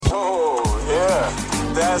Oh,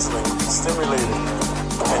 yeah. Dazzling, stimulating.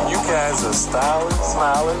 And you guys are styling,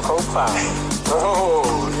 smiling, profiling.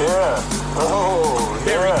 Oh, yeah. Oh, yeah.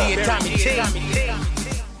 Barry D and Tommy T.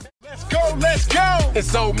 Let's go.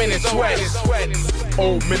 It's Old Men in Sweats.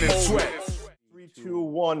 Old Men in Sweats. 3, 2,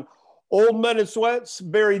 1. Old Men in Sweats.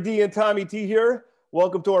 Barry D and Tommy T here.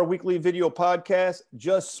 Welcome to our weekly video podcast,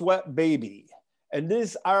 Just Sweat Baby. And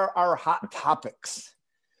these are our hot topics.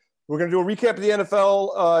 We're going to do a recap of the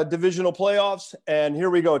NFL divisional playoffs. And here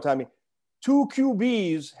we go, Tommy. 2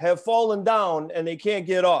 QBs have fallen down and they can't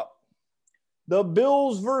get up. The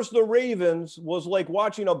Bills versus the Ravens was like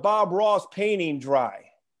watching a Bob Ross painting dry.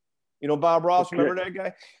 You know Bob Ross, okay. Remember that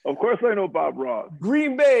guy? Of course I know Bob Ross.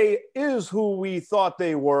 Green Bay is who we thought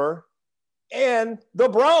they were, and the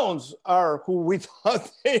Browns are who we thought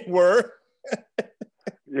they were.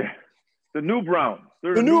 Yeah, the new Browns.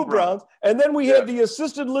 The new Browns. And then we had the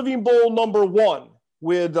Assisted Living Bowl #1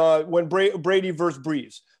 with when Brady versus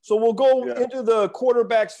Breeze. So we'll go into the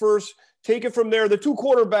quarterbacks first, take it from there. The 2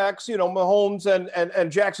 quarterbacks, you know, Mahomes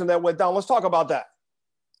and Jackson that went down. Let's talk about that.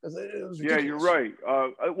 Yeah, you're right.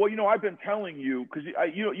 Well, you know, I've been telling you because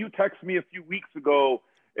you texted me a few weeks ago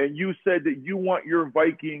and you said that you want your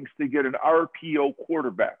Vikings to get an RPO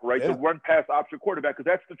quarterback, right? Yeah. The run pass option quarterback, because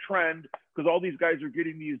that's the trend. Because all these guys are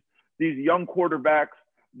getting these young quarterbacks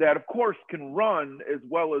that, of course, can run as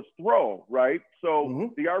well as throw, right? So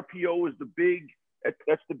the RPO is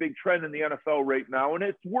that's the big trend in the NFL right now, and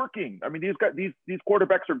it's working. I mean, these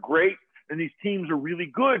quarterbacks are great, and these teams are really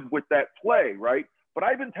good with that play, right? But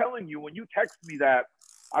I've been telling you, when you text me that,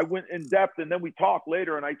 I went in depth, and then we talked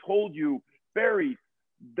later, and I told you, Barry,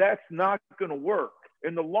 that's not going to work.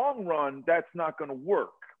 In the long run, that's not going to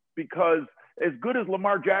work, because as good as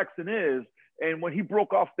Lamar Jackson is, and when he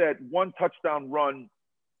broke off that 1 touchdown run,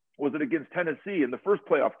 was it against Tennessee in the first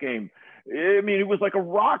playoff game? I mean, it was like a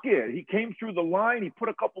rocket. He came through the line. He put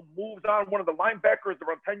a couple moves on one of the linebackers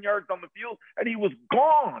around 10 yards down the field, and he was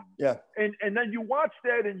gone. Yeah. And then you watch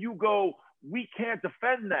that, and you go, we can't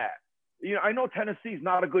defend that. You know, I know Tennessee's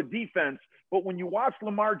not a good defense, but when you watch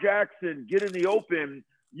Lamar Jackson get in the open,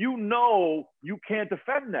 you know you can't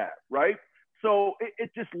defend that, right? So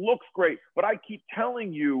it just looks great. But I keep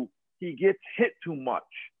telling you, he gets hit too much.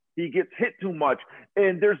 He gets hit too much.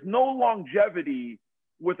 And there's no longevity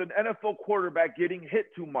with an NFL quarterback getting hit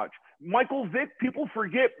too much. Michael Vick, people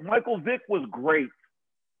forget, Michael Vick was great.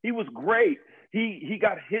 He was great. He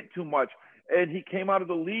got hit too much, and he came out of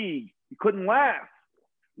the league. He couldn't last.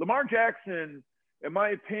 Lamar Jackson, in my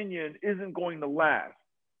opinion, isn't going to last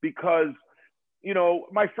because, you know,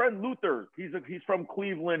 my friend Luther, he's from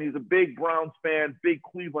Cleveland. He's a big Browns fan, big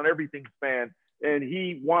Cleveland everything fan, and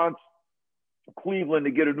he wants Cleveland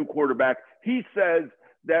to get a new quarterback. He says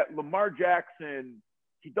that Lamar Jackson,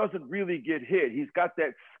 he doesn't really get hit. He's got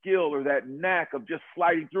that skill or that knack of just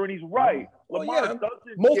sliding through, and he's right. Lamar doesn't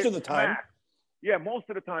most of the time. Yeah, most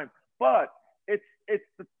of the time. But it's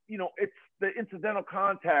the incidental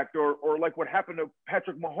contact or like what happened to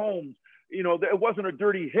Patrick Mahomes. You know, it wasn't a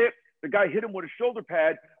dirty hit. The guy hit him with a shoulder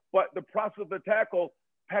pad, but the process of the tackle,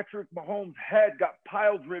 Patrick Mahomes' head got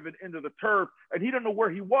pile driven into the turf, and he didn't know where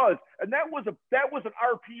he was. And that was an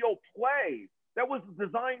RPO play. That was a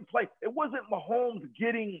design play. It wasn't Mahomes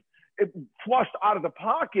getting it flushed out of the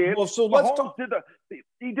pocket. Well, so Mahomes let's talk.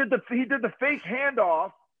 He did the fake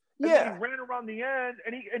handoff. And then he ran around the end,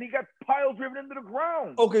 and he got pile driven into the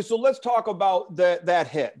ground. Okay, so let's talk about that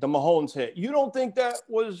hit, the Mahomes hit. You don't think that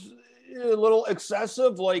was a little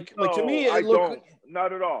excessive? Like to me, it looked.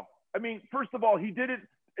 Not at all. I mean, first of all, he did it.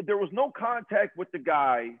 There was no contact with the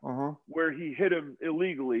guy where he hit him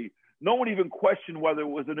illegally. No one even questioned whether it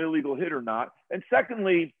was an illegal hit or not. And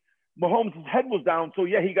secondly, Mahomes' head was down, so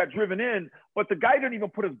yeah, he got driven in, but the guy didn't even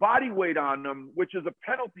put his body weight on him, which is a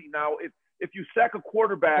penalty now. If you sack a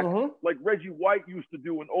quarterback like Reggie White used to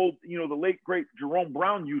do, and the late great Jerome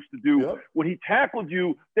Brown used to do, when he tackled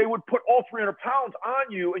you, they would put all 300 pounds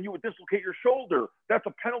on you, and you would dislocate your shoulder. That's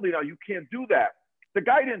a penalty now. You can't do that. The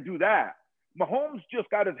guy didn't do that. Mahomes just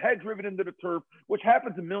got his head driven into the turf, which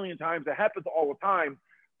happens a million times. It happens all the time.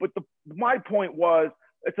 But my point was,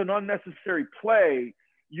 it's an unnecessary play.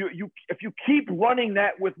 If you keep running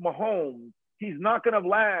that with Mahomes, he's not going to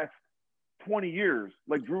last 20 years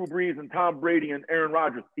like Drew Brees and Tom Brady and Aaron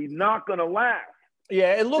Rodgers. He's not going to last.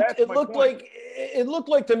 Yeah, it looked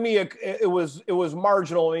like to me it was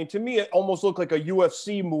marginal. I mean, to me it almost looked like a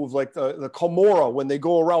UFC move, like the Kimura when they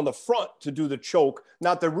go around the front to do the choke,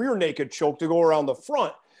 not the rear naked choke, to go around the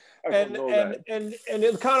front. And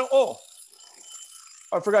it kind of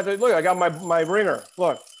I forgot to look. I got my ringer.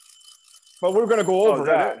 Look, but we're gonna go over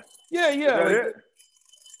that. Yeah. Yeah.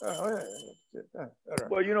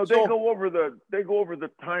 Well, you know, they go over the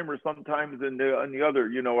timer sometimes, and the other,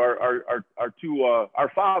 you know,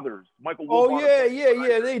 our fathers, Michael. Oh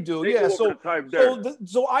yeah, they do.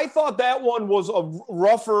 So I thought that one was a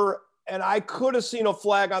rougher, and I could have seen a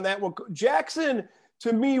flag on that one. Jackson,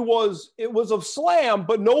 to me, was a slam,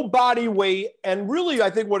 but no body weight, and really, I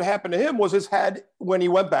think what happened to him was his head when he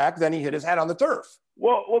went back. Then he hit his head on the turf.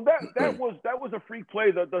 Well, that was a freak play.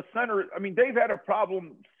 The center. I mean, they've had a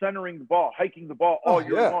problem centering the ball, hiking the ball all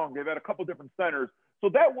year long. They've had a couple different centers, so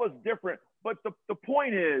that was different. But the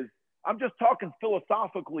point is, I'm just talking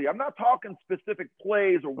philosophically. I'm not talking specific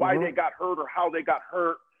plays or why they got hurt or how they got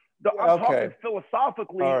hurt. I'm talking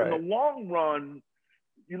philosophically. In the long run,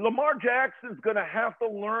 Lamar Jackson's going to have to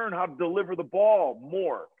learn how to deliver the ball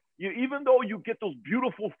more. Even though you get those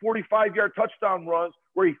beautiful 45-yard touchdown runs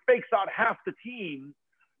where he fakes out half the team,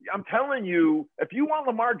 I'm telling you, if you want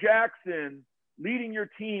Lamar Jackson leading your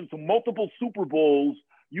team to multiple Super Bowls,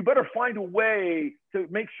 you better find a way to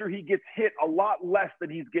make sure he gets hit a lot less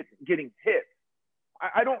than he's getting hit.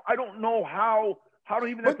 I don't know how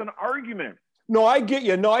that's an argument. No, I get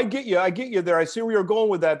you. I get you there. I see where you're going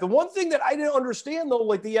with that. The one thing that I didn't understand, though,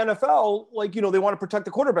 like the NFL, like, you know, they want to protect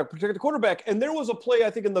the quarterback. And there was a play, I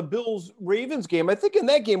think, in the Bills-Ravens game, I think in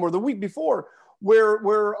that game or the week before, where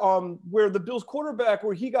the Bills quarterback,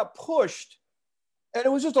 where he got pushed, and it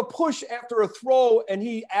was just a push after a throw, and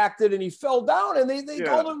he acted and he fell down, and they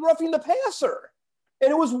called him roughing the passer. And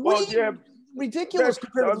it was ridiculous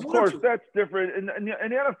compared to the course, that's different. And the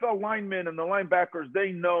NFL linemen and the linebackers,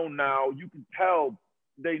 they know now. You can tell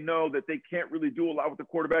they know that they can't really do a lot with the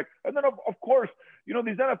quarterback. And then, of course, you know,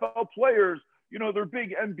 these NFL players, you know, they're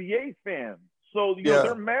big NBA fans. So, you know,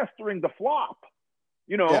 they're mastering the flop.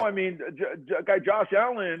 You know, I mean, guy Josh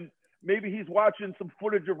Allen, maybe he's watching some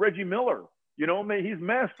footage of Reggie Miller. You know, he's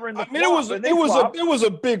mastering the flop. It was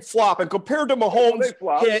a big flop. And compared to Mahomes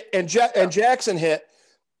hit and Jackson hit,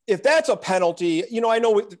 if that's a penalty, you know, I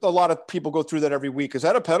know a lot of people go through that every week. Is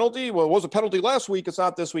that a penalty? Well, it was a penalty last week. It's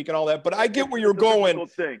not this week and all that. But I get where you're going.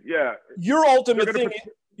 Yeah. Your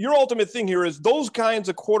ultimate thing here is those kinds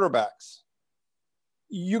of quarterbacks.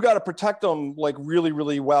 You got to protect them like really,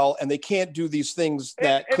 really well, and they can't do these things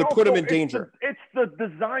that could put them in danger. It's the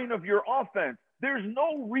design of your offense. There's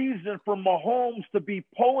no reason for Mahomes to be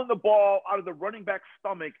pulling the ball out of the running back's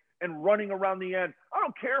stomach and running around the end. I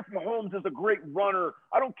don't care if Mahomes is a great runner.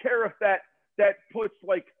 I don't care if that puts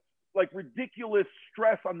like ridiculous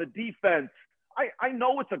stress on the defense. I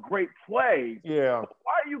know it's a great play. Yeah.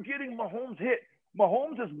 Why are you getting Mahomes hit?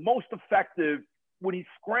 Mahomes is most effective when he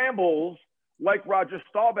scrambles like Roger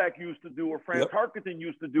Staubach used to do or Frank Tarkenton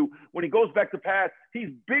used to do. When he goes back to pass, he's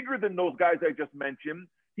bigger than those guys I just mentioned.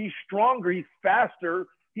 He's stronger. He's faster.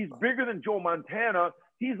 He's bigger than Joe Montana.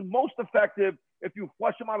 He's most effective if you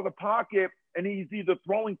flush him out of the pocket and he's either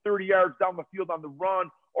throwing 30 yards down the field on the run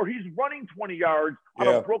or he's running 20 yards on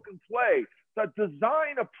a broken play. To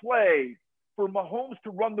design a play for Mahomes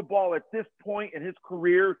to run the ball at this point in his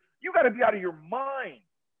career, you got to be out of your mind.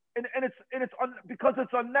 And it's because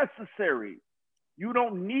it's unnecessary. You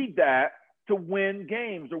don't need that to win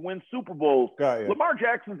games or win Super Bowls. Lamar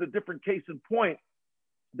Jackson's a different case in point.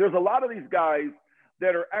 There's a lot of these guys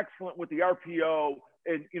that are excellent with the RPO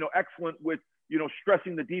and, you know, excellent with, you know,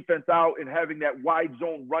 stressing the defense out and having that wide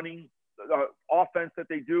zone running offense that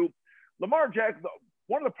they do. Lamar Jackson,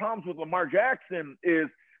 one of the problems with Lamar Jackson is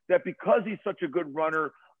that because he's such a good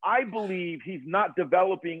runner, I believe he's not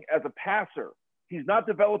developing as a passer. He's not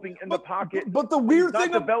developing in the pocket. But the weird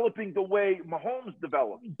thing, developing the way Mahomes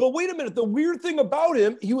developed. But wait a minute, the weird thing about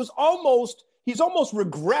him, he's almost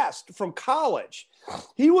regressed from college.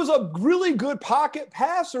 He was a really good pocket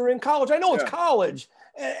passer in college. I know it's college,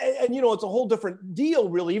 and you know it's a whole different deal,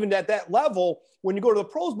 really, even at that level when you go to the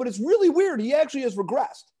pros. But it's really weird. He actually has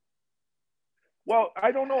regressed. Well,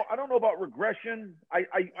 I don't know about regression.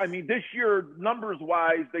 I mean, this year,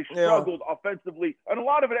 numbers-wise, they struggled offensively. And a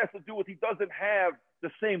lot of it has to do with he doesn't have the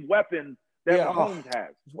same weapons that Mahomes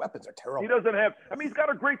has. His weapons are terrible. He doesn't have – I mean, he's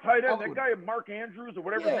got a great tight end. That guy, Mark Andrews or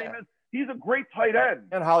whatever his name is, he's a great tight end.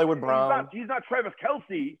 And Hollywood Brown. He's not Travis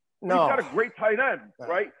Kelce. No. He's got a great tight end,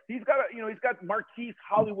 right? He's got Marquise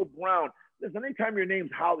Hollywood Brown. Listen, anytime your nickname's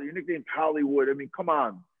Hollywood, I mean, come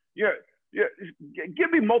on. Yeah, give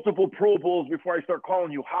me multiple Pro Bowls before I start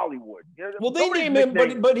calling you Hollywood. Well, they name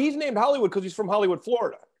him, but he's named Hollywood because he's from Hollywood,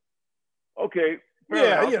 Florida. Okay.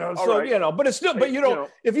 Yeah, enough. You know, so right. You know, but it's still, but you know,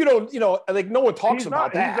 if you don't, you know, like no one talks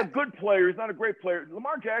about that. He's a good player. He's not a great player.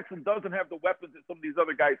 Lamar Jackson doesn't have the weapons that some of these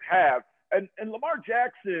other guys have, and Lamar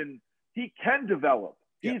Jackson, he can develop.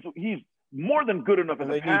 He's more than good enough as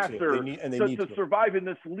a passer to survive in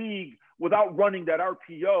this league without running that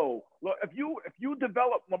RPO. Look, if you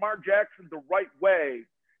develop Lamar Jackson the right way,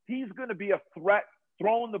 he's going to be a threat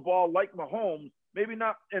throwing the ball like Mahomes, maybe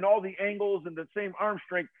not in all the angles and the same arm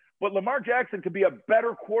strength, but Lamar Jackson could be a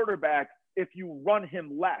better quarterback if you run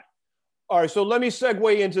him less. All right, so let me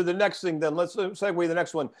segue into the next thing then. Let's segue the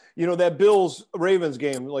next one. You know, that Bills-Ravens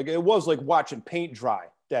game, like it was like watching paint dry,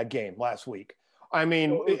 that game last week. I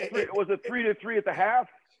mean, was it 3-3 at the half?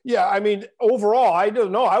 Yeah, I mean, overall, I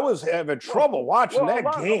don't know. I was having trouble watching that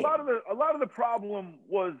game. A lot of the problem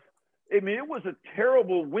was, I mean, it was a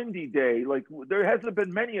terrible windy day. Like there hasn't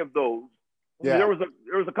been many of those. Yeah. There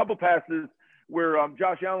was a couple passes where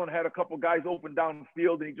Josh Allen had a couple guys open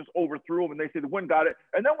downfield and he just overthrew them, and they say the wind got it.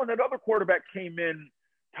 And then when that other quarterback came in,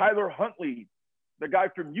 Tyler Huntley, the guy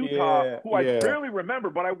from Utah, who I barely remember,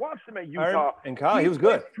 but I watched him at Utah. And Kyle, he was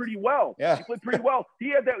good. Pretty well. Yeah. He played pretty well.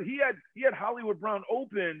 He had Hollywood Brown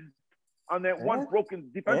open on that one broken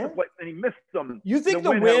defensive play, and he missed them. You think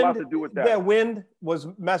the wind had a lot to do with that wind was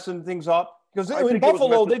messing things up? Because in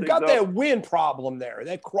Buffalo, they've got that wind problem there,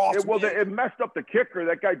 that cross. It messed up the kicker.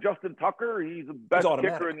 That guy Justin Tucker, he's the best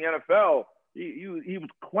kicker in the NFL. He was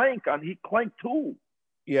he clanked two.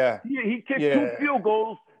 Yeah. He kicked 2 field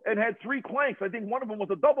goals and had 3 clanks. I think one of them was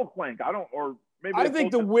a double clank. I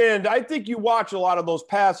think the wind. I think you watch a lot of those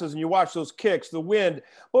passes and you watch those kicks. The wind,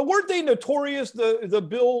 but weren't they notorious? The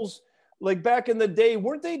Bills, like back in the day,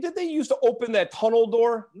 weren't they? Did they used to open that tunnel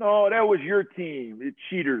door? No, that was your team. It's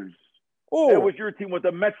cheaters. Oh, that was your team with the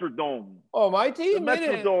Metrodome. Oh, my team. The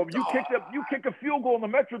Metrodome. You kick a field goal in the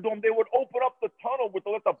Metrodome, they would open up the tunnel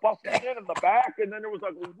let the buses in the back, and then there was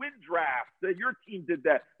like a wind draft. Your team did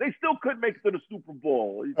that. They still couldn't make it to the Super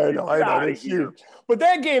Bowl. I know. It's huge. But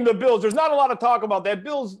that game, the Bills, there's not a lot of talk about that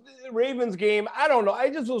Bills-Ravens game. I don't know. I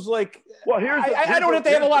just was like, well, I don't have to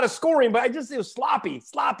have a lot of scoring, but it was sloppy.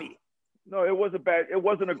 No, it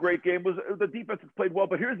wasn't a great game. The defense played well.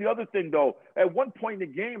 But here's the other thing, though. At one point in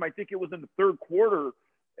the game, I think it was in the third quarter,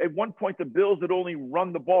 at one point the Bills had only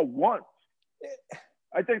run the ball once.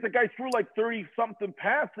 I think the guy threw like 30-something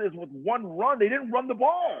passes with 1 run. They didn't run the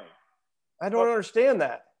ball. I don't understand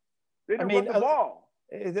that. They didn't run the ball.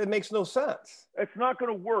 It makes no sense. It's not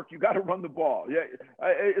going to work. You got to run the ball. Yeah,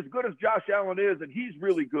 as good as Josh Allen is, and he's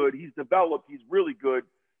really good. He's developed. He's really good.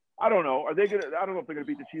 I don't know. I don't know if they're going to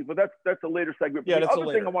beat the Chiefs, but that's a later segment. Yeah, the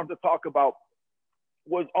other thing I wanted to talk about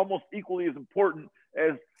was almost equally as important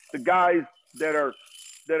as the guys that are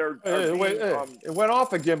it went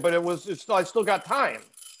off again, but I still got time.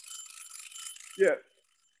 Yeah,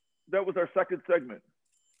 that was our second segment.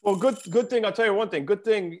 Well, good thing. I'll tell you one thing. Good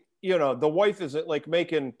thing, the wife isn't like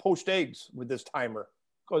making poached eggs with this timer.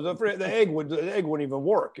 Because the egg wouldn't even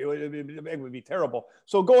work. The egg would be terrible.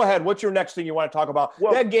 So go ahead. What's your next thing you want to talk about?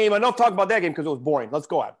 Well, that game. Enough talk about that game because it was boring. Let's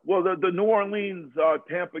go ahead. Well, the New Orleans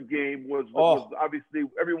Tampa game was obviously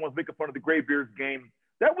everyone's making fun of the Graybeards game.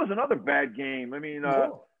 That was another bad game. I mean,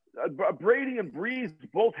 Brady and Breeze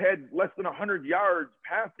both had less than 100 yards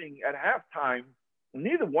passing at halftime.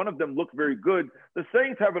 Neither one of them looked very good. The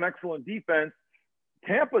Saints have an excellent defense.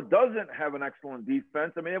 Tampa doesn't have an excellent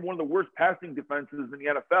defense. I mean, they have one of the worst passing defenses in the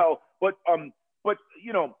NFL. But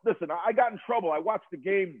listen, I got in trouble. I watched the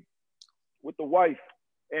game with the wife,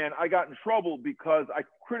 and I got in trouble because I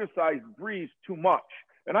criticized Breeze too much.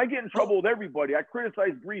 And I get in trouble with everybody. I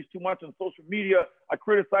criticize Breeze too much on social media. I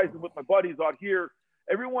criticize him with my buddies out here.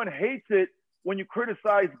 Everyone hates it when you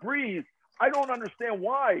criticize Breeze. I don't understand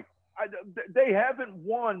why. They haven't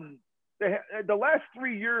won. The last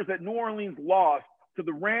 3 years that New Orleans lost to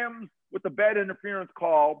the Rams with the bad interference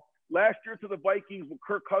call. Last year to the Vikings when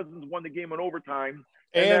Kirk Cousins won the game in overtime.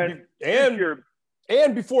 And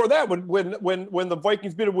before that when the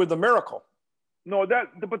Vikings beat it with the miracle. No,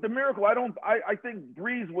 but the miracle, I think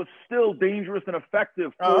Breeze was still dangerous and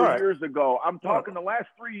effective 4 years ago. I'm talking the last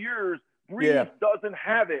 3 years, Breeze doesn't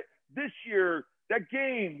have it. This year, that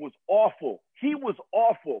game was awful. He was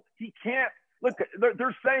awful. He can't look.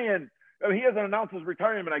 They're saying. I mean, he hasn't announced his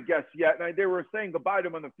retirement, I guess, yet. And they were saying goodbye to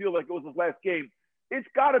him on the field like it was his last game. It's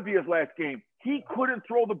got to be his last game. He couldn't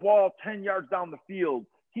throw the ball 10 yards down the field.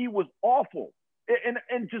 He was awful.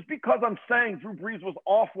 And just because I'm saying Drew Brees was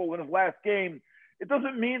awful in his last game, it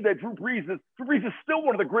doesn't mean that Drew Brees is still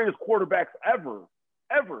one of the greatest quarterbacks ever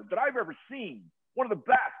that I've ever seen. One of the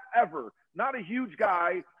best ever. Not a huge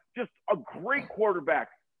guy, just a great quarterback.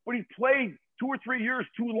 But he played 2 or 3 years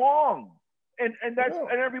too long. And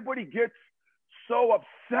everybody gets so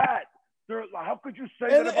upset. How could you say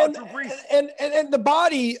that about Drew Brees? And the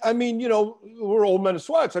body, I mean, we're old men in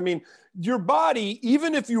sweats. I mean, your body,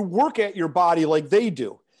 even if you work at your body like they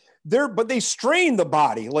do, but they strain the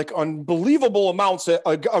body like unbelievable amounts that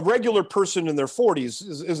a regular person in their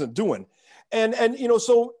 40s isn't doing. And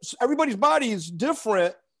so everybody's body is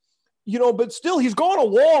different, but still he's gone a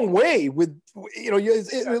long way with,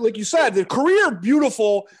 like you said, the career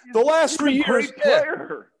beautiful. The last 3 years. Great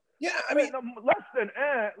player. Yeah. I mean, less than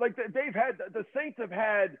like the Saints have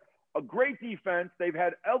had a great defense. They've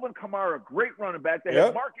had Elvin Kamara, a great running back. They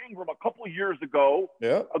had Mark Ingram a couple of years ago.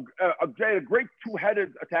 Yeah. They had a great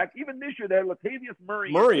two-headed attack. Even this year, they had Latavius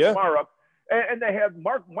Murray and Kamara. And they have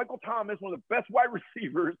Michael Thomas, one of the best wide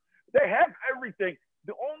receivers. They have everything.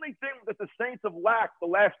 The only thing that the Saints have lacked the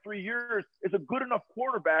last 3 years is a good enough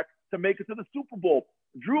quarterback to make it to the Super Bowl.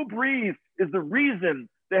 Drew Brees is the reason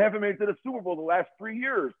they haven't made it to the Super Bowl the last 3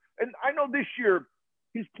 years. And I know this year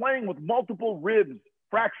he's playing with multiple ribs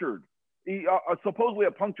fractured, supposedly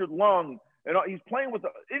a punctured lung, and he's playing with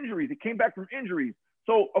injuries. He came back from injuries.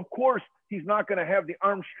 So, of course, he's not going to have the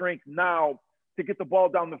arm strength now to get the ball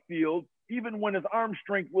down the field, even when his arm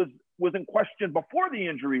strength was in question before the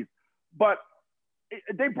injuries. But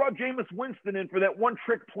they brought Jameis Winston in for that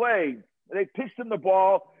one-trick play. They pitched him the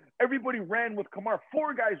ball. Everybody ran with Kamara.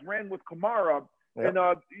 4 guys ran with Kamara. Yep. And,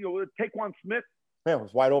 Taquan Smith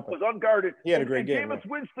was wide open. Was unguarded. He had a great game. Jameis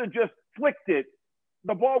Winston just flicked it.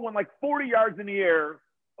 The ball went like 40 yards in the air.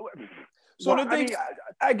 So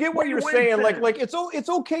I get what you're saying. Like it's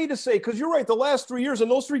okay to say, because you're right. The last 3 years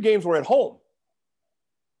and those 3 games were at home,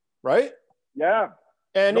 right? Yeah.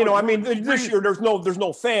 And this year there's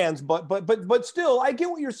no fans, but still, I get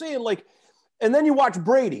what you're saying. Like, and then you watch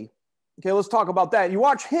Brady. Okay, let's talk about that. You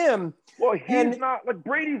watch him. Well, he's not like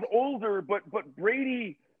Brady's older, but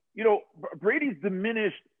Brady, Brady's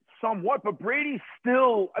diminished somewhat, but Brady's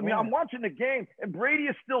still. I mean, I'm watching the game, and Brady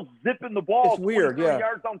is still zipping the ball. It's weird,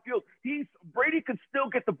 yards downfield. Brady could still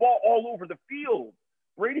get the ball all over the field.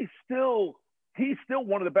 He's still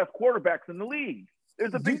one of the best quarterbacks in the league.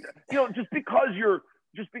 There's a big, just because you're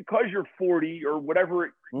 40 or whatever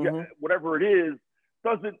it is,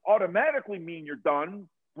 doesn't automatically mean you're done.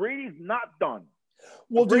 Brady's not done.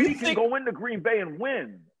 Well, Brady can go into Green Bay and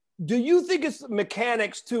win. Do you think it's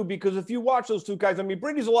mechanics too? Because if you watch those 2 guys, I mean,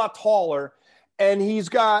 Brady's a lot taller and he's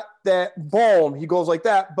got that bomb. He goes like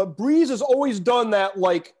that. But Breeze has always done that,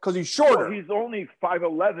 like, because he's shorter. Well, he's only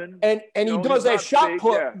 5'11". And he does that shot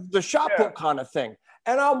put, the shot put kind of thing.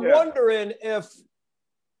 And I'm wondering if,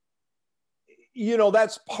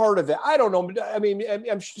 that's part of it. I don't know. I mean,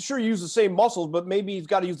 I'm sure you use the same muscles, but maybe he's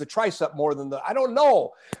got to use the tricep more than I don't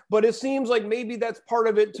know. But it seems like maybe that's part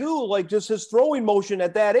of it too. Like just his throwing motion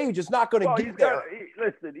at that age is not going to get there.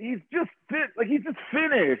 He's just fit. Like he's just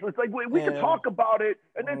finished. It's like we can talk about it.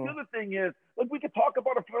 And then the other thing is, like we could talk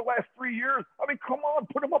about it for the last 3 years. I mean, come on,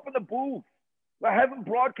 put him up in the booth. Have him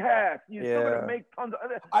broadcast. You're still going to make tons of.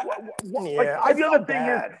 The other thing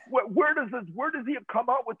is, where does he come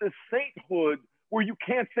out with this sainthood where you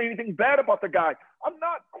can't say anything bad about the guy? I'm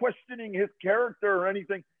not questioning his character or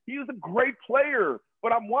anything. He was a great player,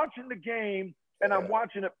 but I'm watching the game and I'm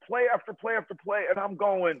watching it play after play after play, and I'm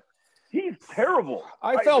going, he's terrible.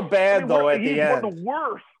 I felt bad though at the end. He's one of the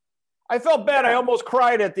worst. I felt bad. I almost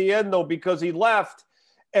cried at the end though because he left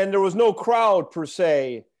and there was no crowd per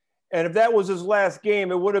se. And if that was his last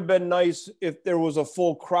game, it would have been nice if there was a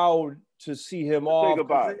full crowd to see him off,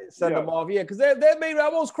 send him off. Yeah, because that made me, I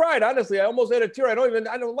almost cried. Honestly, I almost had a tear. I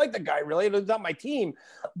don't like the guy really. It's not my team,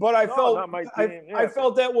 but I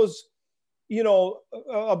felt that was,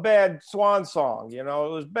 a bad swan song. It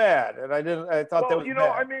was bad, and I thought that was bad.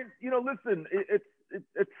 I mean, listen,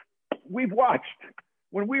 it's we've watched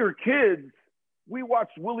when we were kids. We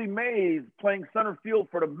watched Willie Mays playing center field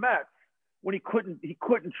for the Mets. When he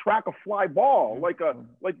couldn't track a fly ball, like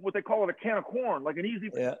what they call it, a can of corn, like an easy.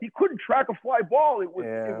 Yeah. He couldn't track a fly ball. It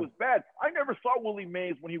was bad. I never saw Willie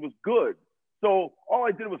Mays when he was good, so all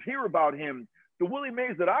I did was hear about him. The Willie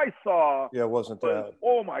Mays that I saw, wasn't that.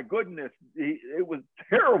 Oh my goodness, it was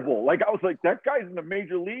terrible. Like I was like, that guy's in the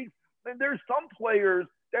major leagues. And there's some players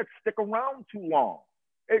that stick around too long.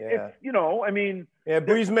 I mean. Yeah,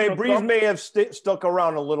 Breeze may have stuck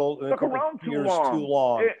around a little. Stuck around too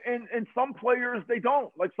long. And some players, they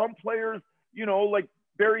don't. Like some players, like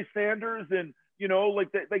Barry Sanders and,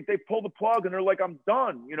 like they pull the plug and they're like, I'm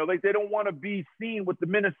done. They don't want to be seen with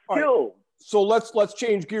diminished skills. Right. So let's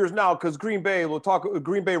change gears now because Green Bay, we'll talk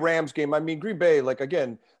Green Bay Rams game. I mean, Green Bay, like,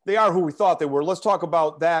 again, they are who we thought they were. Let's talk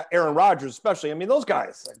about that. Aaron Rodgers, especially. I mean, those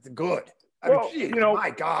guys, they're good.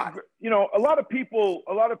 My God. A lot of people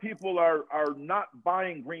are not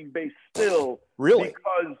buying Green Bay still. Really?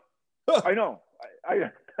 Because I know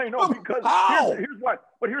because here's why.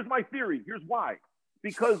 But here's my theory. Here's why.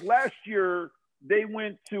 Because last year they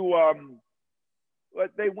went to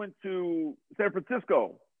they went to San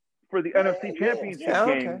Francisco for the NFC Championship game.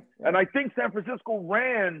 Okay. And I think San Francisco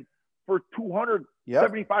ran for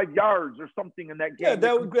 275 yards or something in that game. Yeah,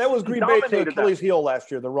 that was Green Bay's Achilles heel last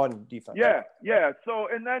year, the run defense. Yeah. So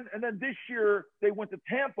and then this year they went to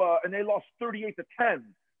Tampa and they lost 38-10.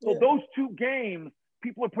 So those two games,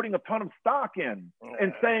 people are putting a ton of stock in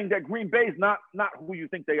and saying that Green Bay is not who you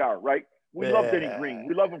think they are, right? We love Denny Green.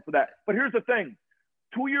 We love him for that. But here's the thing.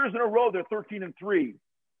 2 years in a row, they're 13-3. 2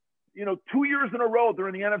 years in a row, they're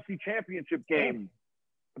in the NFC Championship game.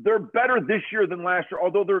 They're better this year than last year,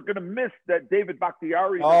 although they're going to miss that David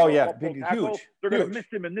Bakhtiari. Huge. They're going to miss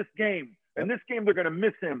him in this game. In this game, they're going to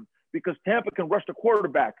miss him because Tampa can rush the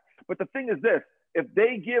quarterback. But the thing is this, if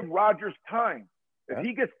they give Rodgers time, if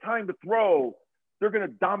he gets time to throw, they're going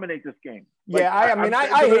to dominate this game. I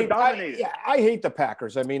hate the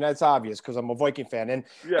Packers. I mean, that's obvious because I'm a Viking fan.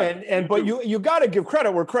 But you got to give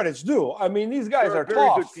credit where credit's due. I mean, these guys are very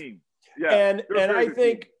tough. Good team. Yeah,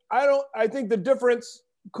 I think the difference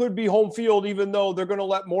could be home field, even though they're going to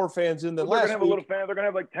let more fans in than last week. They're going to have a little fan. They're going to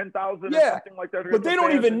have like 10,000 or something like that. But they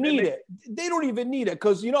don't even need it. They don't even need it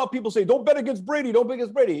because, how people say, don't bet against Brady. Don't bet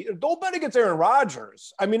against Brady. Don't bet against Aaron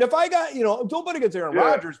Rodgers. I mean, if I got, don't bet against Aaron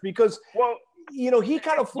Rodgers because, he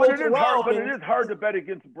kind of floats around. But it is hard to bet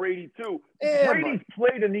against Brady, too. Brady's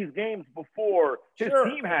played in these games before. His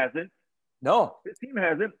team hasn't. No. His team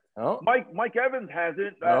hasn't. No. Mike Evans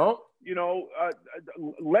hasn't. No.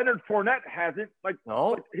 Leonard Fournette hasn't.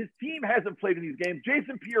 No. His team hasn't played in these games.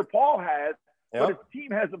 Jason Pierre-Paul has, but his team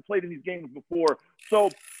hasn't played in these games before. So,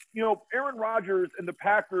 Aaron Rodgers and the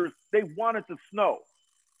Packers, they want it to snow,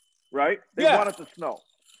 right? They want it to snow.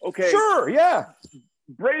 Okay. Sure, yeah.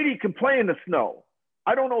 Brady can play in the snow.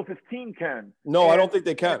 I don't know if his team can. No, I don't think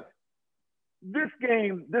they can. This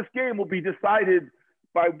game will be decided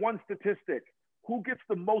by one statistic: who gets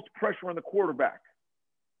the most pressure on the quarterback.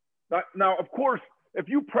 Now, of course, if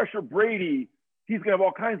you pressure Brady, he's going to have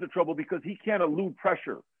all kinds of trouble because he can't elude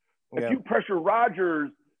pressure. If you pressure Rodgers,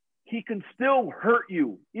 he can still hurt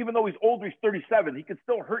you. Even though he's older, he's 37, he can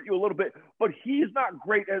still hurt you a little bit. But he's not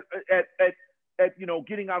great at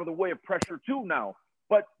getting out of the way of pressure too now.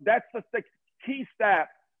 But that's the key stat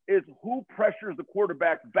is who pressures the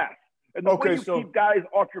quarterback best. And the way you keep guys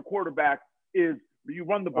off your quarterback is you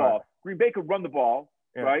run the ball. Right. Green Bay could run the ball,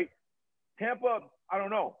 right? Tampa, I don't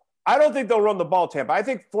know. I don't think they'll run the ball, Tampa. I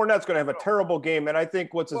think Fournette's going to have a terrible game, and I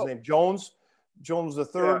think what's his name, Jones the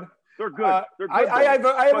third. Yeah, they're good. I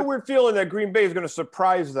have a weird feeling that Green Bay is going to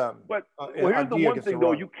surprise them. But here's the one thing,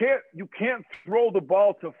 though: you can't throw the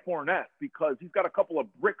ball to Fournette because he's got a couple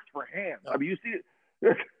of bricks for hands. I mean, you see it.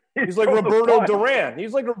 He's like Roberto Duran.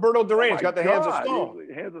 He's like Roberto Duran. He's got the hands of stone.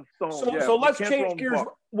 Hands of stone. So let's change gears.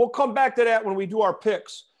 We'll come back to that when we do our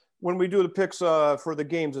picks. When we do the picks for the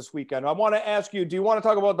games this weekend, I want to ask you: do you want to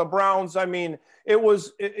talk about the Browns? I mean, it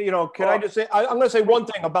was, Can I just say? I'm going to say one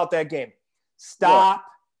thing about that game. Stop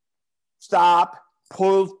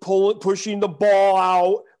pushing the ball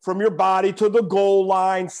out from your body to the goal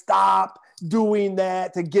line. Stop doing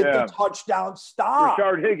that to get the touchdown. Stop.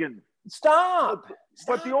 Rashard Higgins. Stop.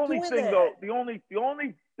 But the only thing, though, the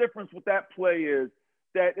only difference with that play is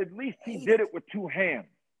that at least he did it with two hands.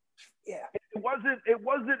 Yeah. It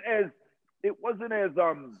wasn't as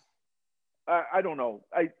I don't know,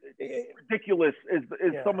 ridiculous as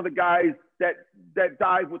some of the guys that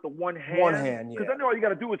dive with the one hand. One hand, because I know all you got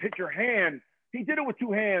to do is hit your hand. He did it with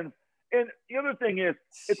two hands. And the other thing is,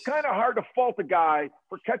 it's kind of hard to fault a guy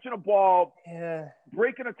for catching a ball,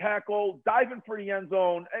 breaking a tackle, diving for the end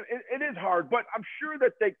zone. It is hard, but I'm sure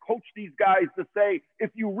that they coach these guys to say,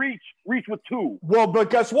 if you reach with two. Well, but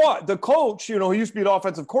guess what? The coach, he used to be the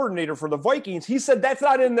offensive coordinator for the Vikings. He said that's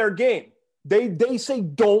not in their game. They say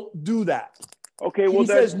don't do that. Okay, well, he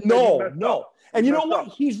says no. And you know what?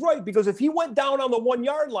 He's right, because if he went down on the 1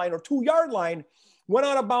 yard line or 2 yard line, went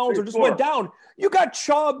out of bounds or just went down, you got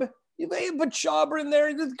Chubb. You put Chubb in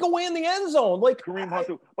there, just go in the end zone. Like Kareem Hunt.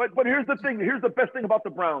 But here's the thing. Here's the best thing about the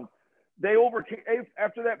Browns. They overcame,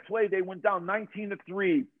 after that play, they went down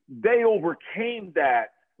 19-3. They overcame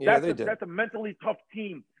that. Yeah, they did. That's a mentally tough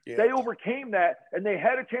team. Yeah. They overcame that, and they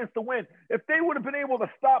had a chance to win. If they would have been able to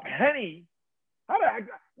stop Henny,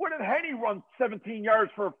 where did Henny run 17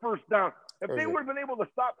 yards for a first down? If they would have been able to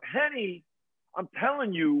stop Henny, I'm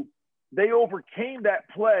telling you, they overcame that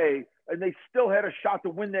play, and they still had a shot to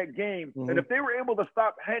win that game. Mm-hmm. And if they were able to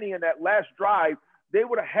stop Henny in that last drive, they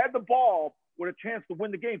would have had the ball with a chance to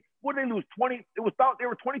win the game. What did they lose? 20? It was they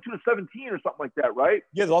were 22-17 or something like that, right?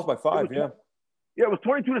 Yeah, they lost by 5. Yeah, it was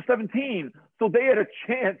 22-17. So they had a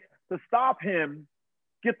chance to stop him,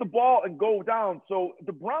 get the ball, and go down. So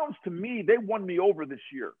the Browns, to me, they won me over this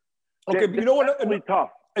year. Okay, but you know what? Really tough.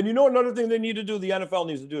 And you know another thing they need to do. The NFL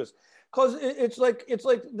needs to do this because it's like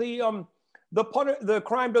the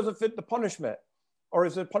crime doesn't fit the punishment, or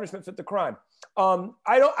is the punishment fit the crime?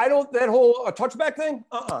 I don't that whole touchback thing.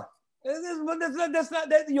 That's not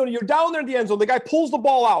that. You know, you're down there in the end zone. The guy pulls the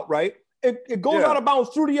ball out, right? It goes out of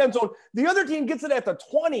bounds through the end zone. The other team gets it at the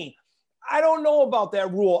 20. I don't know about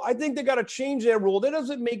that rule. I think they got to change that rule. That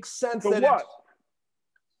doesn't make sense. So what?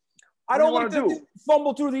 I don't like to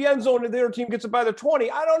fumble through the end zone and the other team gets it by the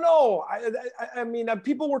 20. I don't know. I mean,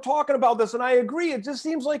 people were talking about this, and I agree. It just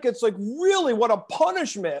seems like it's like really what a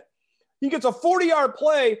punishment. He gets a 40-yard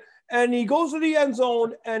play, and he goes to the end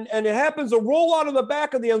zone, and it happens to roll out of the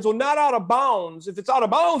back of the end zone, not out of bounds. If it's out of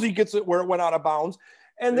bounds, he gets it where it went out of bounds,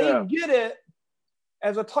 and they get it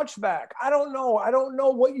as a touchback. I don't know. I don't know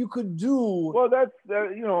what you could do. Well, that's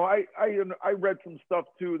you know, I read some stuff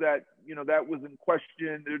too that, you know, that was in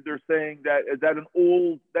question. They're saying that that's an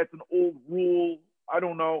old rule. I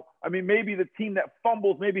don't know. I mean, maybe the team that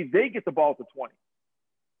fumbles, maybe they get the ball at the 20.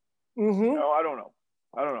 Mm-hmm. You know, I don't know.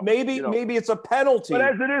 Maybe it's a penalty. But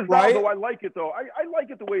as it is right? now, though, I like it though. I like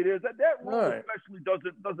it the way it is. That rule especially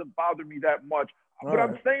doesn't bother me that much. But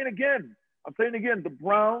I'm saying again, the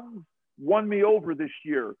Browns won me over this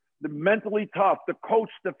year. They're mentally tough. The coach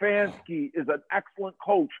Stefanski is an excellent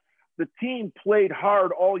coach. The team played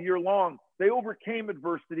hard all year long. They overcame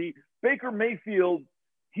adversity. Baker Mayfield,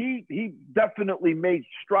 he definitely made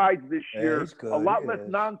strides this year. A lot less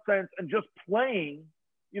nonsense and just playing.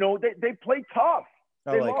 You know, they played tough.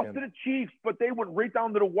 They lost to the Chiefs, but they went right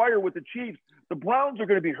down to the wire with the Chiefs. The Browns are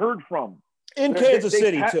going to be heard from. In Kansas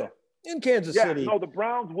City, too. In Kansas City. No, the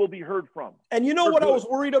Browns will be heard from. And you know what I was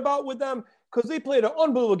worried about with them? Because they played an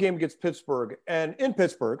unbelievable game against Pittsburgh and in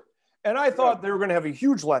Pittsburgh. And I thought they were going to have a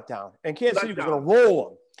huge letdown. And Kansas City was going to roll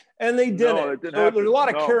them. And they didn't. So there's a lot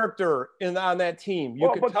of character on that team. You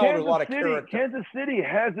can tell there's a lot of character. Kansas City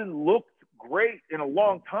hasn't looked great in a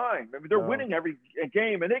long time. I mean, they're winning every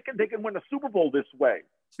game. And they can win the Super Bowl this way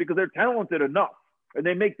because they're talented enough. And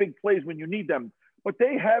they make big plays when you need them. But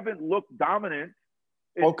they haven't looked dominant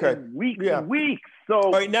in weeks and weeks.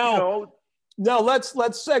 So right now, now let's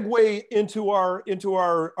segue into our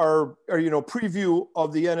preview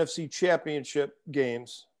of the NFC Championship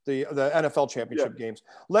games, the NFL Championship games.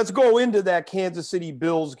 Let's go into that Kansas City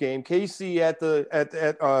Bills game. KC at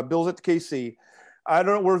Bills at the KC. I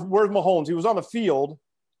don't know where's Mahomes. He was on the field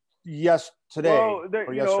today. Well,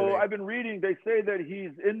 you know, I've been reading. They say that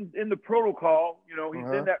he's in the protocol. You know,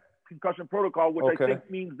 he's in that concussion protocol, which I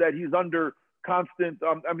think means that he's under constant.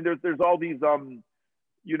 I mean, there's all these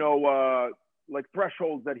like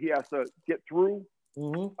thresholds that he has to get through.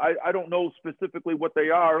 Mm-hmm. I don't know specifically what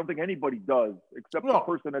they are. I don't think anybody does except the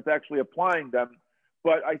person that's actually applying them.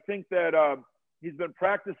 But I think that he's been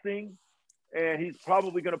practicing and he's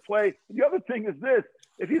probably going to play. The other thing is this: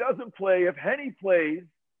 if he doesn't play, if Henny plays,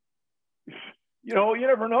 you know, you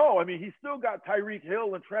never know. I mean, he's still got Tyreek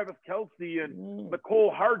Hill and Travis Kelce and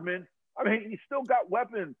Mecole Hardman. I mean, he's still got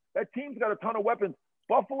weapons. That team's got a ton of weapons.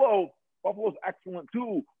 Buffalo's excellent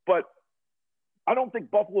too, but I don't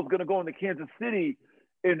think Buffalo's going to go into Kansas City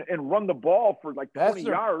and run the ball for like 20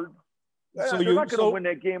 yards. So they're not going to win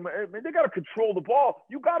that game. I mean, they got to control the ball.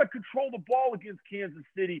 You got to control the ball against Kansas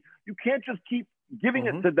City. You can't just keep giving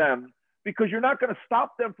it to them because you're not going to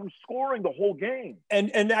stop them from scoring the whole game.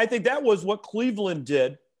 And I think that was what Cleveland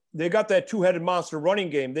did. They got that two-headed monster running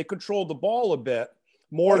game. They controlled the ball a bit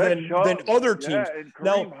more than other teams. Yeah, and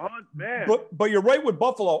Kareem Hunt, man. But you're right with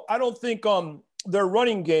Buffalo. I don't think their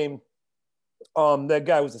running game. That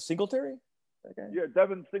guy was a Singletary. Okay. Yeah,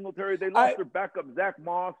 Devin Singletary. They lost their backup, Zach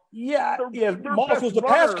Moss. Yeah, Moss was the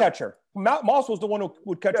pass catcher. Moss was the one who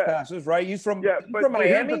would catch passes, right? He's from from Miami.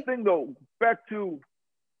 Here's the thing, though. Back to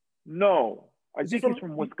I think he's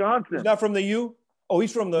from Wisconsin. He's not from the U. Oh,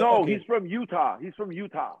 he's from the. No, he's from Utah. He's from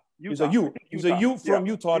Utah. He's a U. He's a U from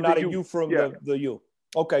Utah, not a U from the U.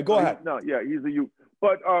 Okay, go ahead. He's a U.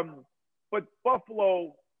 But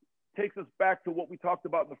Buffalo takes us back to what we talked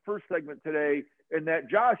about in the first segment today, and that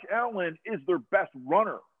Josh Allen is their best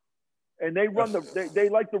runner. And they run they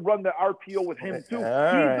like to run the RPO with him too. He's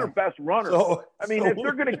their best runner. If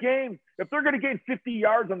they're going to gain 50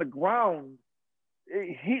 yards on the ground,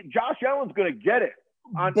 Josh Allen's going to get it.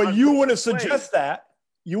 But you wouldn't suggest that.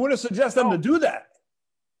 You wouldn't suggest them to do that.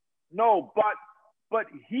 No, but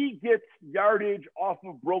he gets yardage off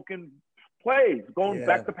of broken plays, going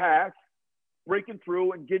back to pass, breaking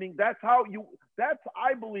through and getting.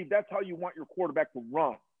 I believe that's how you want your quarterback to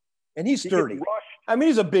run. And he's sturdy. I mean,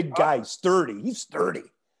 he's a big guy. He's sturdy.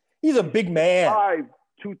 He's a big man.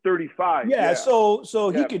 235. Yeah. So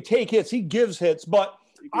he could take hits. He gives hits, but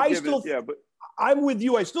I I'm with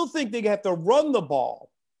you. I still think they have to run the ball.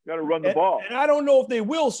 Got to run the ball. And I don't know if they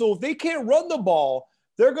will. So if they can't run the ball,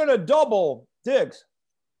 they're going to double Diggs.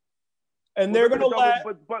 And they're going to let.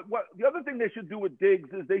 But what the other thing they should do with Diggs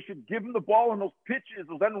is they should give him the ball in those pitches,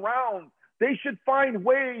 those end rounds. They should find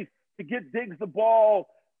ways to get Diggs the ball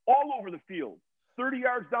all over the field, 30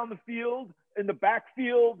 yards down the field, in the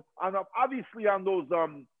backfield, obviously on those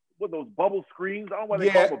those bubble screens. I don't know what they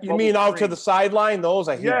call them. You mean out to the sideline? Those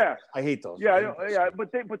I hate. Yeah, I hate those. Yeah,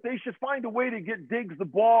 But they should find a way to get Diggs the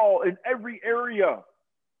ball in every area,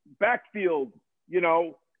 backfield. You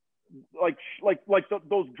know,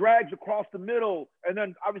 those drags across the middle, and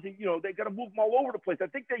then obviously they got to move them all over the place. I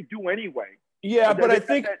think they do anyway. Yeah, but I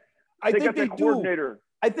think they do.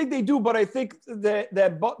 I think they do, but I think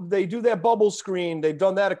that they do that bubble screen. They've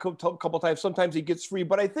done that a couple times. Sometimes he gets free,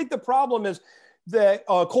 but I think the problem is that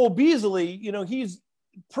Cole Beasley, he's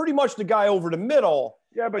pretty much the guy over the middle.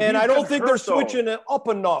 Yeah, but I don't think they're switching it up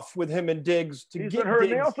enough with him and Diggs to get hurt.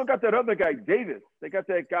 Diggs. They also got that other guy, Davis. They got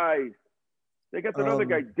that other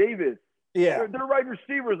guy, Davis. Yeah. Their wide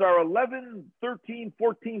receivers are 11, 13,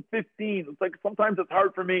 14, 15. It's like sometimes it's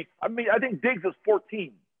hard for me. I mean, I think Diggs is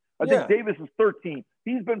 14. I think Davis is 13.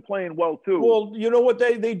 He's been playing well too. Well, you know what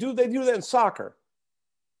they do? They do that in soccer.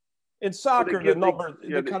 In soccer,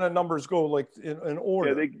 the kind of numbers go like in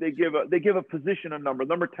order. Yeah, they give a position a number.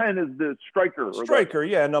 Number 10 is the striker.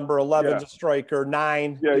 Number 11 is a striker.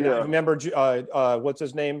 9. Yeah. Remember what's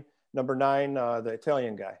his name? Number 9, the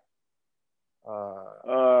Italian guy.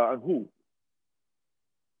 Who?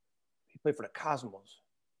 He played for the Cosmos.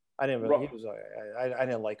 I didn't really. I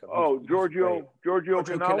didn't like him. Oh, Giorgio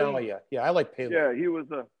Canale. Yeah, I like Pele. Yeah, he was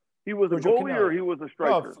a goalie or he was a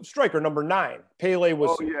striker. Striker number 9. Pele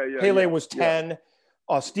was. Pele was 10.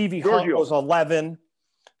 Stevie Hunt was 11.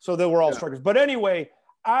 So they were all strikers. But anyway,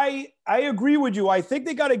 I agree with you. I think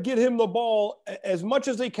they got to get him the ball as much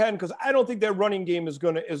as they can because I don't think that running game is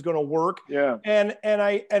gonna work. Yeah. And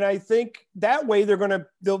I think that way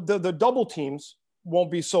the double teams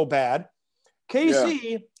won't be so bad. KC.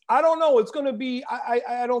 Yeah. I don't know. It's going to be.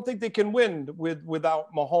 I don't think they can win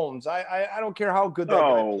without Mahomes. I don't care how good that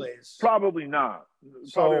guy plays. Probably not.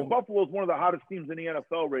 Buffalo's one of the hottest teams in the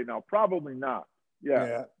NFL right now. Probably not.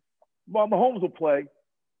 Yeah. Well, Mahomes will play.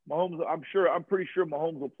 I'm pretty sure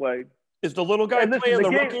Mahomes will play. Is the little guy playing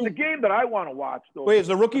the game that I want to watch? Though. Wait, is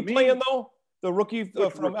the rookie playing though? The rookie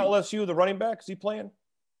from LSU, the running back, is he playing?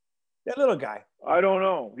 That little guy. I don't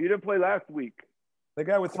know. He didn't play last week. The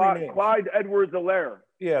guy with 3 names. Clyde Edwards-Helaire.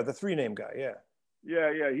 Yeah, the 3-name guy. Yeah.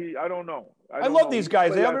 I don't know. I love these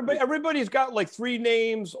guys. Everybody's got like 3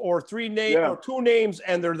 names or 2 names,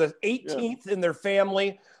 and they're the 18th in their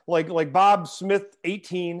family. Like Bob Smith,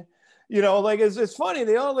 18. It's funny.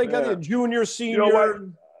 They all got the junior, senior. You know what?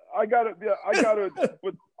 I gotta.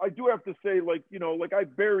 But I do have to say, I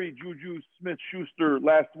buried Juju Smith-Schuster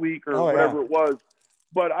last week or whatever it was.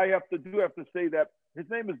 But I have to say that his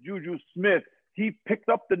name is Juju Smith. He picked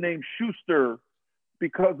up the name Schuster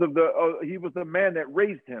because of he was the man that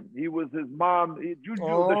raised him. He was his mom. Juju,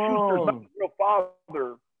 the Schuster's not his real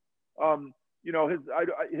father.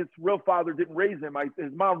 His real father didn't raise him.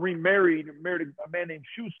 His mom married a man named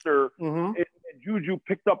Schuster, and Juju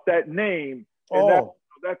picked up that name. And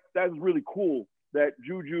that's really cool that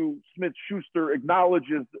Juju Smith-Schuster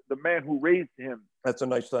acknowledges the man who raised him. That's a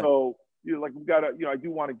nice thing. So, we got to, I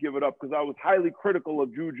do want to give it up because I was highly critical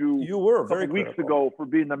of Juju. You were very weeks ago for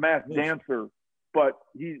being the masked dancer, but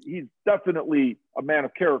he's definitely a man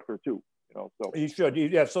of character too. So he should.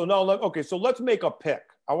 Yeah. So now, okay. So let's make a pick.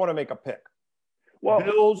 I want to make a pick. Well,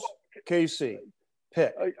 Bills, KC,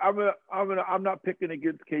 pick. I'm not picking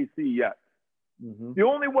against KC yet. Mm-hmm. The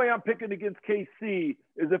only way I'm picking against KC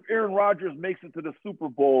is if Aaron Rodgers makes it to the Super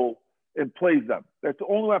Bowl and plays them. That's the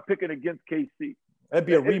only way I'm picking against KC. That'd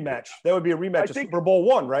be a rematch. That would be a rematch of Super Bowl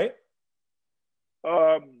 1, right?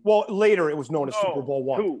 Well, later it was known as Super Bowl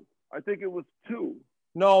 1. 2. I think it was 2.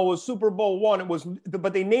 No, it was Super Bowl 1.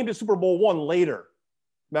 But they named it Super Bowl 1 later.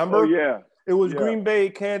 Remember? Oh, yeah. It was Green Bay,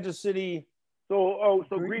 Kansas City. So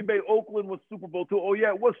Green Bay, Oakland was Super Bowl 2. Oh,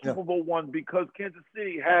 yeah, it was Super Bowl 1 because Kansas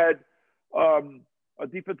City had a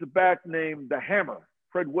defensive back named the Hammer.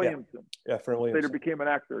 Fred Williamson. Yeah, Fred Williamson. Later became an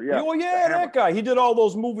actor. Yeah. Oh, yeah, that guy. He did all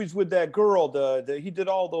those movies with that girl. He did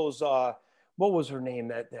all those. What was her name?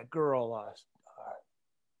 That girl.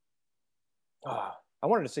 I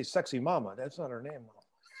wanted to say Sexy Mama. That's not her name,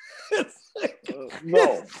 though.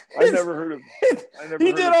 No, I never heard of.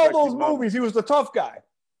 He did all those movies. He was the tough guy,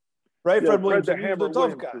 right? Fred Williamson. He was the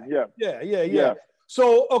tough guy. Yeah.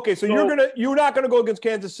 So okay, so you're not gonna go against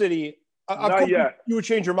Kansas City Not yet. You would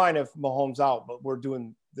change your mind if Mahomes out, but we're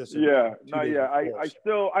doing this. Yeah, not yet.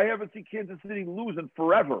 I haven't seen Kansas City lose in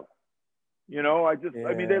forever. You know, I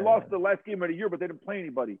mean, they lost the last game of the year, but they didn't play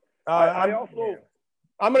anybody. I'm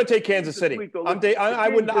going to take Kansas City. I'm going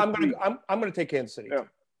to take Kansas City. Yeah.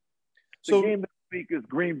 The game this week is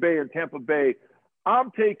Green Bay and Tampa Bay.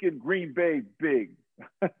 I'm taking Green Bay big.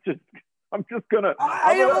 I'm just gonna.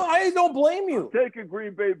 I don't blame you. I'm taking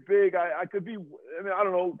Green Bay big. I could be. I mean, I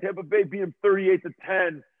don't know. Tampa Bay being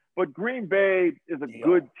 38-10, but Green Bay is a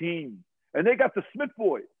good team, and they got the Smith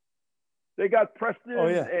boys. They got Preston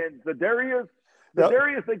and Zadarius.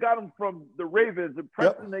 Zadarius, they got him from the Ravens, and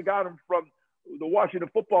Preston, they got him from the Washington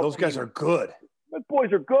football team. Those guys are good. Those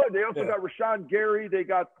boys are good. They also got Rashawn Gary. They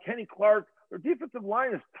got Kenny Clark. Their defensive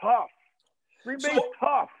line is tough. Green Bay's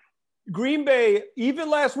tough. Green Bay, even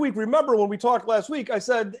last week, remember when we talked last week, I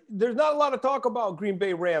said there's not a lot of talk about Green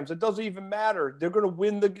Bay Rams. It doesn't even matter. They're going to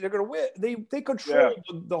win. They're going to win. They control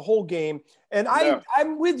the whole game. And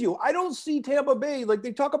I'm with you. I don't see Tampa Bay, like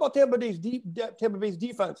they talk about Tampa Bay's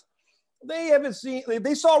defense. They haven't seen,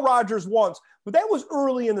 they saw Rodgers once, but that was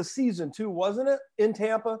early in the season too, wasn't it? In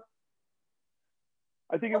Tampa?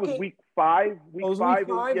 I think it was week 5. Week 5?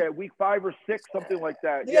 Week 5 or 6, something like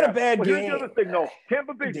that. They had a bad game. Here's the other thing, though.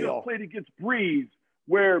 Tampa Bay just played against Breeze,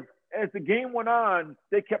 where as the game went on,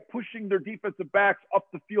 they kept pushing their defensive backs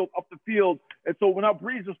up the field. And so when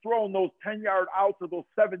Breeze is throwing those 10-yard outs or those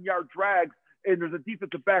 7-yard drags, and there's a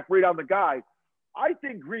defensive back right on the guy, I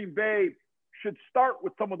think Green Bay should start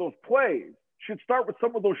with some of those plays. Should start with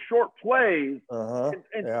some of those short plays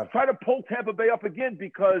and try to pull Tampa Bay up again,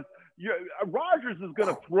 because Rodgers is going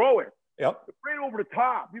to throw it right over the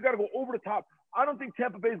top. You got to go over the top. I don't think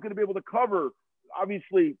Tampa Bay is going to be able to cover,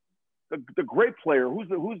 obviously, the great player. Who's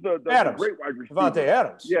the great wide receiver? Davante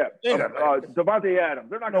Adams. Yeah, Davante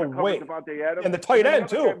Adams. They're not going to cover Davante Adams. And the tight end,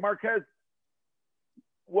 too. Marquez.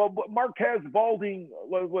 Well, but Marquez Balding,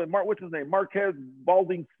 what's his name? Marquez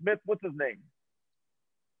Balding Smith. What's his name?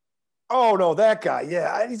 Oh, no, that guy.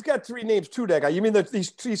 Yeah, he's got 3 names, too, that guy. You mean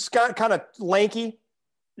he's kind of lanky?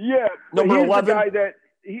 Yeah. Number 11? The guy that,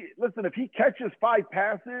 listen, if he catches 5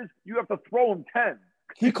 passes, you have to throw him 10.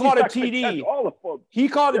 He caught a TD. All of them. He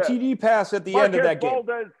caught a TD pass at the end of that game.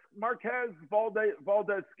 Marquez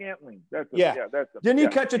Valdez Scantling. That's it. Yeah. That's it. Didn't he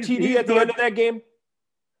catch a TD at the end of that game?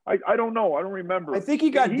 I don't know. I don't remember. I think he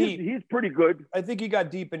got deep. He's pretty good. I think he got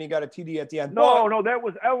deep and he got a TD at the end. No, that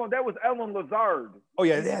was Ellen. That was Ellen Lazard. Oh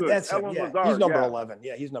yeah, that's him. Yeah. He's number 11.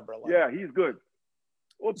 Yeah, he's number 11. Yeah, he's good.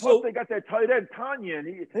 Well, plus they got that tight end Tanya,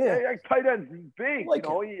 and that tight end's big. I like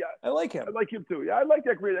him. I like him too. Yeah, I like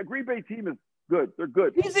that. Green Bay team is good. They're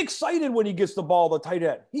good. He's excited when he gets the ball, the tight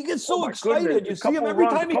end. He gets so excited. Goodness. You see him every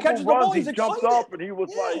time he catches the ball. He's excited. He jumps up and he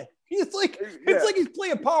was like. It's like he's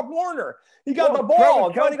playing Pop Warner. He got the ball.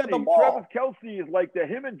 Travis Kelce is like that.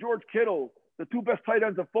 Him and George Kittle, the 2 best tight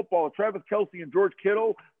ends of football, Travis Kelce and George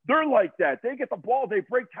Kittle, they're like that. They get the ball, they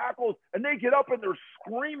break tackles, and they get up and they're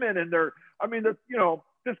screaming and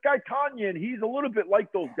this guy Tanyan, he's a little bit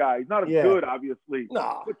like those guys. Not as good, obviously.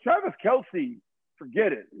 No. But Travis Kelce,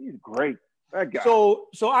 forget it. He's great. That guy. So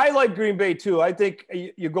I like Green Bay too. I think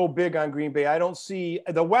you go big on Green Bay. I don't see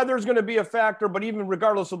the weather's going to be a factor, but even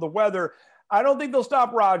regardless of the weather, I don't think they'll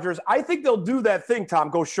stop Rodgers. I think they'll do that thing, Tom,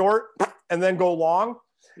 go short and then go long.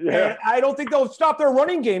 Yeah. And I don't think they'll stop their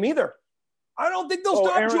running game either. I don't think they'll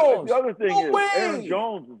stop Jones. The other thing is Aaron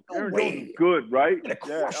Jones is good, right?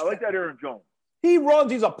 Yeah, I like that Aaron Jones. He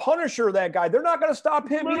runs. He's a punisher, that guy. They're not going to stop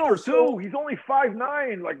him either. Too. He's only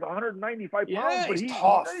 5'9", like 195 pounds, but he's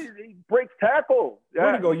tough. He breaks tackle.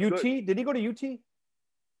 Where did he go? UT? Did he go to UT? He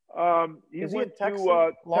went to Texas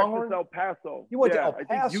El Paso. He went to El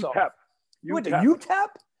Paso. You went to UTEP?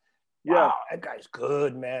 Yeah. Wow, that guy's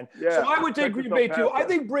good, man. Yeah. So I would take Green Bay too. I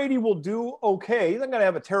think Brady will do okay. He's not going to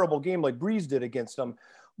have a terrible game like Breeze did against them.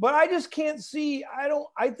 But I just can't see.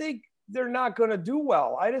 I think they're not going to do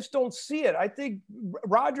well. I just don't see it. I think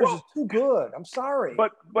Rodgers is too good. I'm sorry.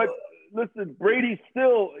 But listen, Brady's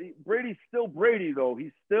still Brady though.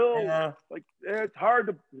 He's still it's hard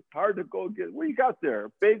to go get. What you got there?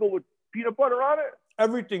 Bagel with peanut butter on it?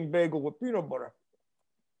 Everything bagel with peanut butter.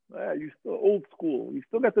 Yeah, you're still old school. You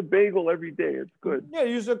still got the bagel every day. It's good. Yeah,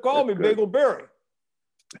 you used to call me Bagel Berry.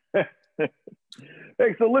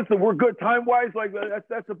 Hey, so listen, we're good time-wise. Like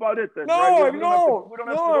that's about it then. No, right? I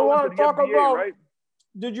want to talk NBA, about. Right?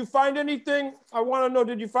 Did you find anything? I want to know.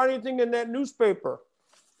 Did you find anything in that newspaper?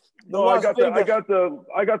 I got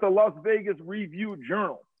the Las Vegas Review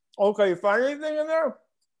Journal. Okay, you find anything in there?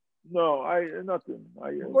 No, nothing.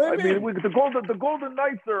 The Golden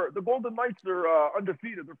Knights are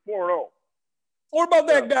undefeated. They're 4-0. What about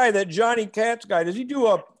that guy, that Johnny Katz guy? Does he do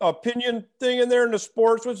a opinion thing in there in the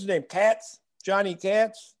sports? What's his name? Katz? Johnny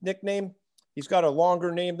Katz, nickname? He's got a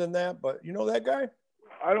longer name than that, but you know that guy?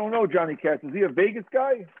 I don't know Johnny Katz. Is he a Vegas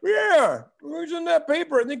guy? Yeah, he's in that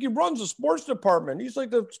paper. I think he runs the sports department. He's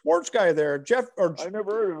like the sports guy there. Jeff or I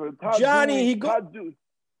never heard of him. Todd Johnny. Dewey, Todd Dewey.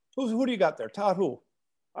 Who do you got there? Todd who?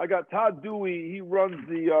 I got Todd Dewey. He runs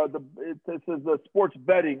it says the sports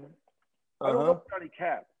betting. I don't know Johnny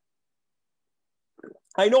Katz.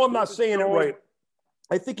 I know I'm not saying it right.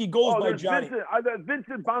 I think he goes by Johnny.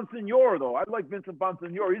 Vincent Bonsignore, though. I like Vincent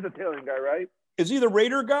Bonsignore. He's an Italian guy, right? Is he the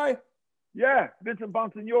Raider guy? Yeah, Vincent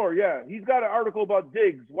Bonsignore. Yeah, he's got an article about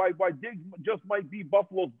Diggs. Why Diggs just might be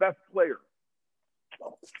Buffalo's best player.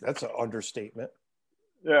 Oh, that's an understatement.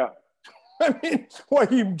 Yeah. I mean, why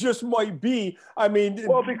he just might be. I mean,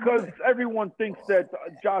 well, because everyone thinks that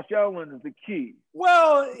Josh Allen is the key.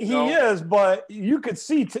 Well, he is, but you could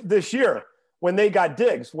see this year when they got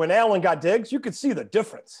Diggs, when Allen got Diggs, you could see the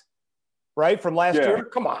difference, right, from last year.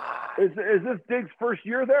 Come on. Is this Diggs' first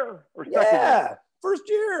year there or second? Yeah, first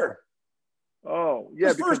year. Oh,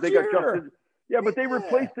 yeah, because they got Justin. Yeah, but they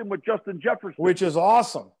replaced him with Justin Jefferson, which is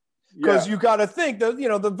awesome. Because you got to think that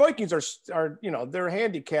the Vikings are they're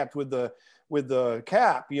handicapped with the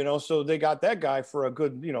cap, so they got that guy for a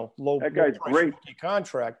good low. That guy's great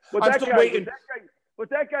contract. But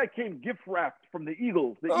that guy came gift wrapped from the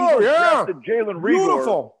Eagles. The Eagles drafted Jalen Reagor.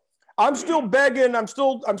 Beautiful. I'm still begging. I'm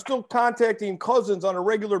still contacting Cousins on a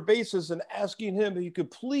regular basis and asking him if he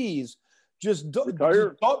could please just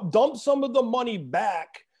dump some of the money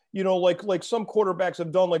back. Like some quarterbacks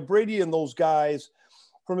have done, like Brady and those guys,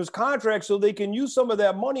 from his contract, so they can use some of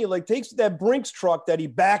that money. Like takes that Brinks truck that he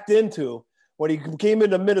backed into when he came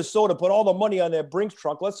into Minnesota, put all the money on that Brinks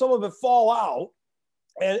truck, let some of it fall out,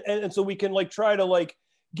 and so we can try to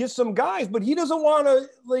get some guys, but he doesn't want to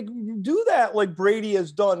do that like Brady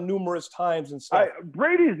has done numerous times and stuff.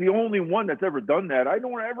 Brady's the only one that's ever done that. I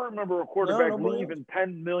don't ever remember a quarterback leaving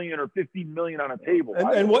 $10 million or $15 million on a table.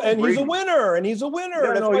 And he's a winner, and he's a winner.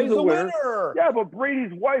 Yeah, that's why he's a winner. Yeah, but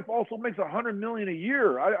Brady's wife also makes $100 million a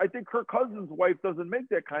year. I think Kirk Cousins' wife doesn't make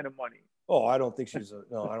that kind of money. Oh, I don't think she's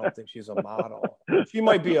a model. She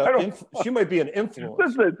might be an influence.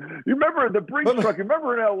 Listen, you remember the Brinks truck? You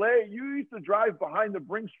remember in LA, you used to drive behind the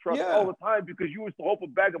Brinks truck all the time because you used to hope a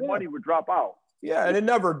bag of money would drop out. Yeah, and it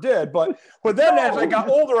never did. But then as I got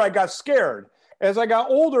older, I got scared. As I got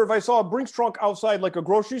older, if I saw a Brinks truck outside like a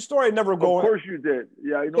grocery store, I'd never go in. Of course you did.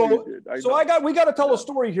 Yeah, I know you did. We got to tell a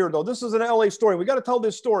story here, though. This is an LA story. We got to tell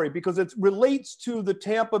this story because it relates to the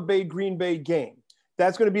Tampa Bay Green Bay game.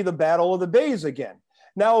 That's going to be the Battle of the Bays again.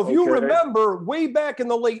 Now, if you remember way back in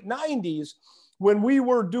the late 90s when we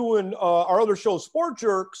were doing our other show, Sport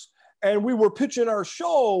Jerks, and we were pitching our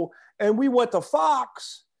show and we went to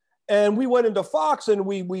Fox and we went into Fox and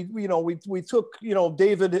we took,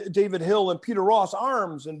 David Hill and Peter Ross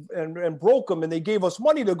arms and broke them, and they gave us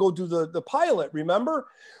money to go do the pilot, remember?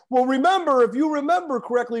 Well, if you remember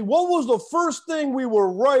correctly, what was the first thing we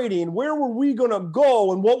were writing? Where were we going to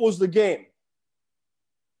go? And what was the game?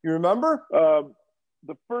 You remember?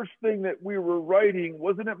 The first thing that we were writing,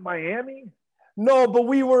 wasn't it Miami? No, but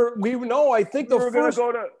I think we were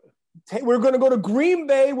going to go to Green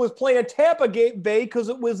Bay, was playing Tampa Bay because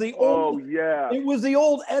it was the old it was the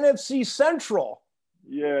old NFC Central.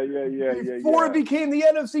 Yeah. Before it became the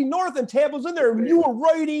NFC North, and Tampa was in there. And you were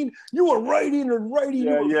writing.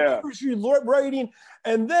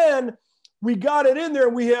 And then we got it in there,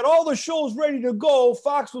 and we had all the shows ready to go.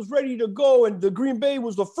 Fox was ready to go, and the Green Bay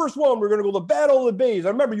was the first one. We're going to go the Battle of the Bays. I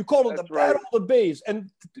remember you called it Battle of the Bays, and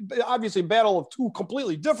obviously battle of two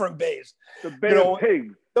completely different bays. The Bay of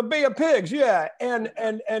Pigs. The Bay of Pigs, yeah. And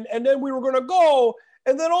then we were going to go,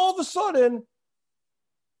 and then all of a sudden,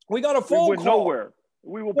 we got a phone call. Nowhere.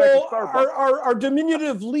 We were back to Starbucks. Our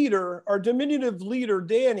diminutive leader,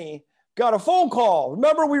 Danny, got a phone call.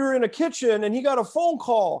 Remember, we were in a kitchen, and he got a phone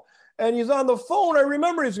call. And he's on the phone. I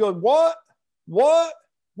remember he's going, what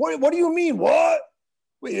do you mean? What?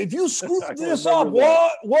 Wait, if you screwed this up,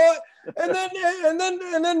 what? And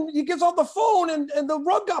then he gets off the phone and the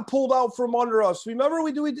rug got pulled out from under us. Remember,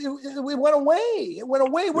 we went away. It went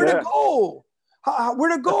away. Where'd it go?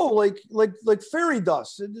 Where'd it go? Like fairy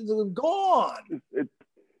dust. It's gone.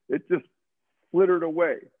 It just flittered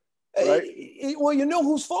away. Right? Well, you know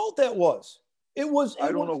whose fault that was? It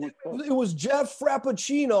was Jeff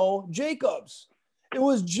Frappuccino Jacobs. It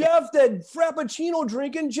was Jeff, that Frappuccino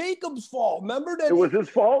drinking Jacobs' fault. Remember that? It was his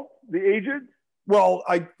fault, the agent? Well,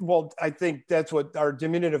 I think that's what our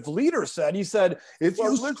diminutive leader said. He said, if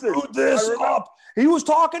you screwed this up, he was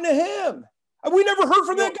talking to him. And we never heard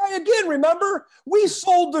from that guy again, remember? We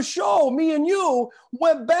sold the show. Me and you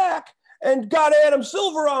went back and got Adam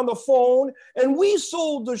Silver on the phone, and we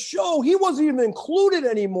sold the show. He wasn't even included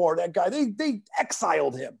anymore, that guy. They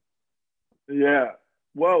exiled him. Yeah.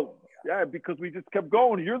 Well, yeah, because we just kept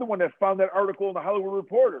going. You're the one that found that article in the Hollywood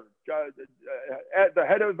Reporter. At the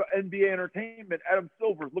head of NBA Entertainment, Adam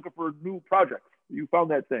Silver, is looking for a new project. You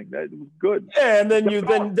found that thing. That was good. Yeah, and then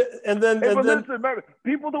remember,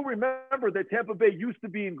 people don't remember that Tampa Bay used to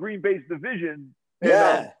be in Green Bay's division. And,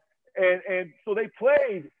 yeah. And so they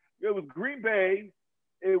played. It was Green Bay.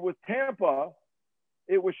 It was Tampa.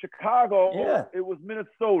 It was Chicago. Yeah. It was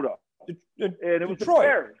Minnesota. And it was Detroit. the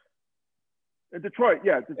Bears. In Detroit,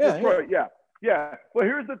 Detroit. Yeah. Well,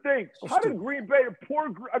 here's the thing. How did Green Bay,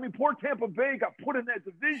 poor Tampa Bay got put in that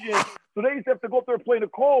division, so they used to have to go up there and play in the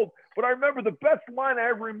cold. But I remember the best line I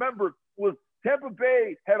ever remembered was Tampa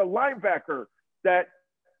Bay had a linebacker that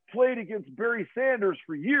played against Barry Sanders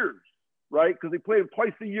for years, right? Because they played him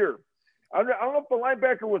twice a year. I don't know if the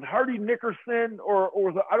linebacker was Hardy Nickerson or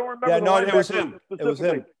was I don't remember. Yeah, the no, linebacker it was him. It was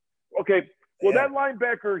him. Okay. Well, that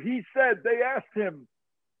linebacker, he said they asked him.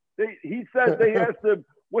 He said they asked him,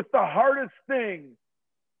 what's the hardest thing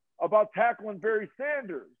about tackling Barry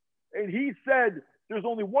Sanders? And he said, there's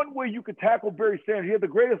only one way you could tackle Barry Sanders. He had the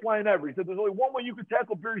greatest line ever. He said, there's only one way you could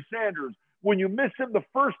tackle Barry Sanders. When you miss him the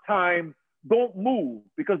first time, don't move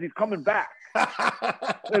because he's coming back.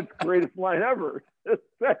 That's the greatest line ever.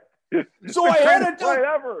 So I had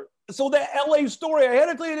to So that LA story, I had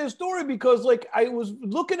to tell you this story because like I was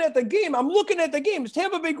looking at the game. I'm looking at the game. It's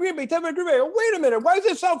Tampa Bay, Green Bay, Tampa Bay, Green Bay. Oh, wait a minute. Why does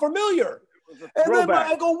this sound familiar? And then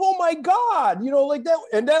I go, oh my God, like that.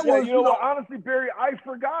 And that was, honestly, Barry, I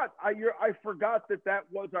forgot. I forgot that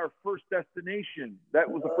was our first destination. That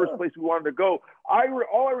was the first place we wanted to go.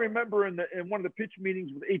 All I remember in one of the pitch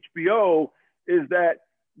meetings with HBO is that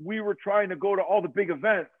we were trying to go to all the big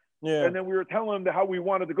events. Yeah. And then we were telling them how we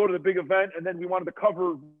wanted to go to the big event, and then we wanted to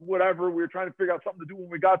cover whatever. We were trying to figure out something to do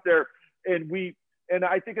when we got there. And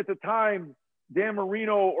I think at the time, Dan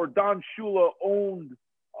Marino or Don Shula owned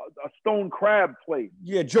a Stone Crab place.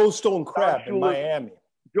 Yeah, Joe Stone Crab in Miami.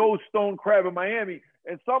 Joe Stone Crab in Miami.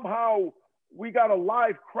 And somehow we got a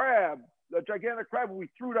live crab, a gigantic crab, and we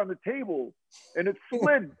threw it on the table, and it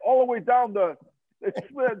slid all the way down those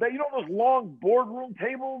long boardroom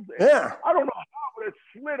tables? Yeah. I don't know how, but it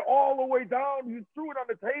slid all the way down. You threw it on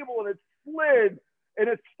the table and it slid and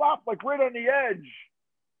it stopped like right on the edge.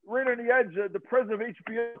 The president of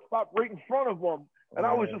HBO stopped right in front of him. And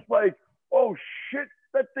I was just like, oh shit,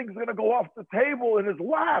 that thing's going to go off the table in his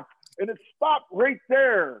lap. And it stopped right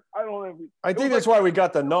there. I don't know. I think that's why we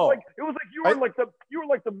got to know. It was like you were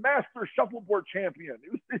like the master shuffleboard champion.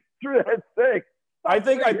 It was through that thing. I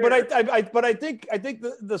think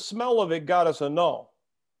the smell of it got us a no.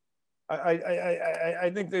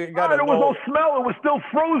 I think they got. There was no smell. It was still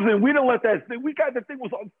frozen. We didn't let that thing. We got the thing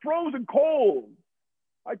was frozen cold.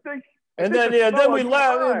 I think. And then we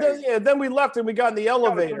left. Then we left and we got in the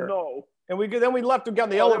elevator. And then we left and got in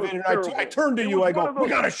the elevator. And I turned to you. I go, we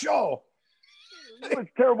got a show. It was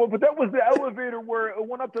terrible, but that was the elevator where it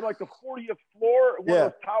went up to like the 40th floor, one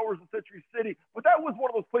of those towers in Century City. But that was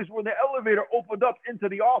one of those places where the elevator opened up into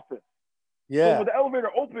the office. Yeah. So when the elevator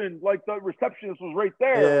opened, like the receptionist was right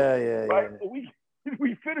there. Yeah. Right? So we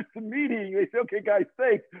finished the meeting. They said, okay, guys,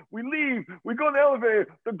 thanks. We leave. We go in the elevator.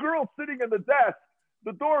 The girl's sitting in the desk.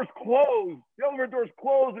 The door's closed. The elevator door's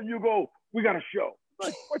closed, and you go, we got a show.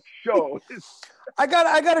 Like, what show? I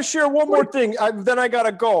got to share one more thing. Then I got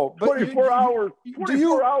to go. But 24 hours.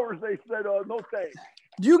 24 hours. They said no thanks.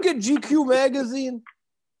 Do you get GQ magazine?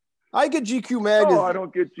 I get GQ magazine. No, I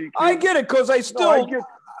don't get GQ. I get it because I feel young.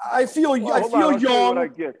 I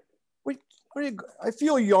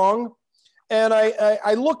feel young, and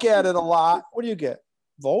I look at it a lot. What do you get?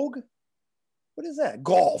 Vogue? What is that?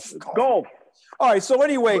 Golf. All right. So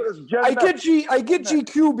anyway, I get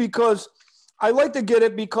GQ because I like to get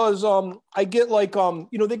it because I get like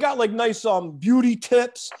they got like nice beauty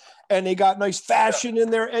tips and they got nice fashion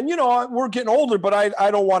in there. And we're getting older, but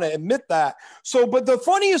I don't want to admit that. So, but the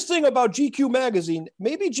funniest thing about GQ magazine,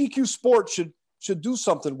 maybe GQ Sports should do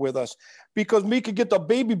something with us because we could get the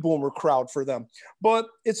baby boomer crowd for them. But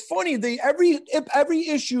it's funny, every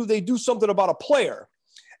issue they do something about a player.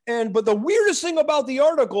 But the weirdest thing about the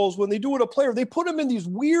articles, when they do it a player, they put them in these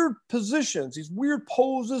weird positions, these weird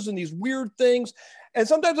poses and these weird things. And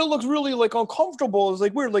sometimes it looks really like uncomfortable. It's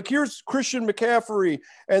like weird. Like here's Christian McCaffrey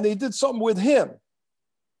and they did something with him.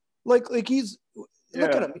 Like he's,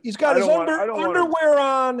 look at him. He's got his underwear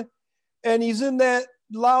on and he's in that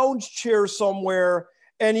lounge chair somewhere.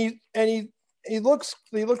 And he looks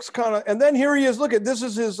kind of, and then here he is. Look at, this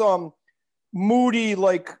is his moody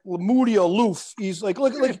aloof. He's like,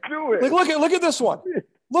 look at this one.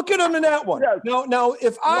 Look at him in that one. Yes. Now,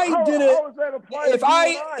 if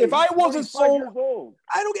if I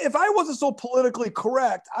wasn't so politically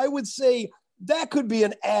correct, I would say that could be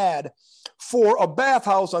an ad for a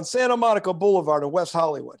bathhouse on Santa Monica Boulevard in West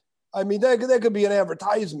Hollywood. I mean, that could be an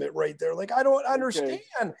advertisement right there. Like, I don't understand.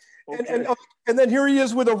 Okay. And then here he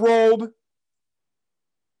is with a robe.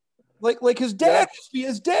 Like his dad,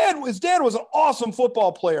 his dad was an awesome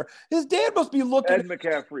football player. His dad must be looking. Ed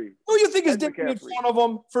McCaffrey. Who do you think his dad made fun of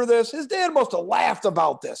him for this? His dad must have laughed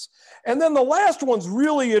about this. And then the last one's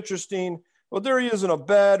really interesting. Well, there he is in a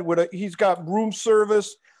bed he's got room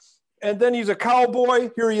service, and then he's a cowboy.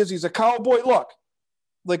 Here he is. He's a cowboy. Look,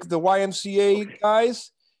 like the YMCA guys.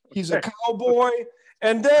 He's a cowboy.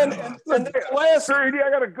 And then the last. I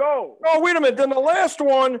gotta go. Oh, wait a minute. Then the last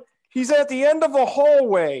one. He's at the end of a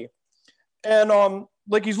hallway. And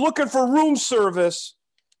like he's looking for room service,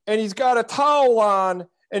 and he's got a towel on,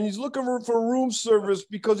 and he's looking for room service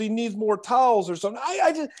because he needs more towels or something.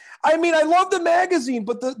 I mean, I love the magazine,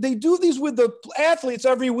 but they do these with the athletes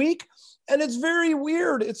every week, and it's very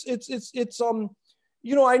weird. It's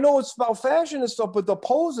you know, I know it's about fashion and stuff, but the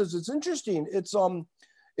poses, it's interesting.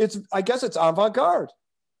 I guess it's avant-garde.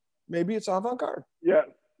 Maybe it's avant-garde. Yeah.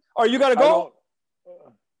 Oh, you got to go.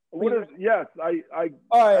 Yes, I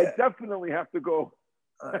definitely have to go.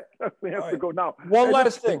 I definitely have to go now. One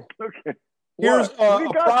last thing. Okay. Here's a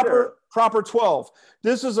proper 12.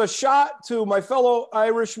 This is a shot to my fellow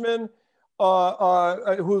Irishman,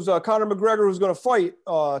 who's Conor McGregor, who's going to fight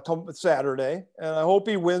Saturday, and I hope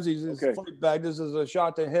he wins. He's fight back. This is a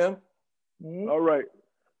shot to him. All right.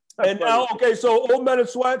 And now, so Old Men in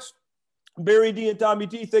Sweats, Barry D and Tommy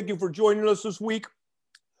T, thank you for joining us this week.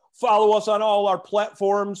 Follow us on all our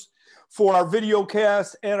platforms for our video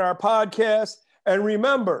cast and our podcast. And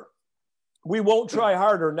remember, we won't try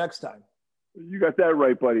harder next time. You got that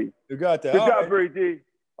right, buddy. You got that. Good job, Barry D.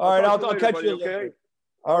 All right, I'll catch you later. Okay?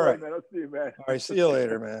 All right. Man. I'll see you, man. All right, see you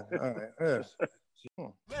later, man. All right. Yes.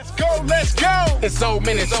 Let's go, let's go. It's Old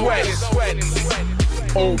Men in Sweats.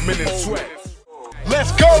 Old Men in Sweats.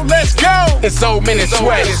 Let's go, let's go. It's Old Men in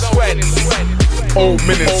Sweats. Old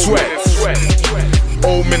Men in Sweats.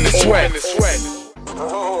 Old Men in Sweats.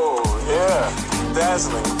 Oh, yeah.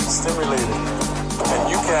 Dazzling, stimulating. And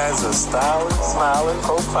you guys are styling, smiling,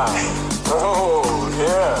 profiling. Oh,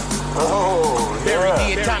 yeah. Oh, yeah. Barry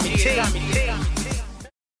D and Tommy T.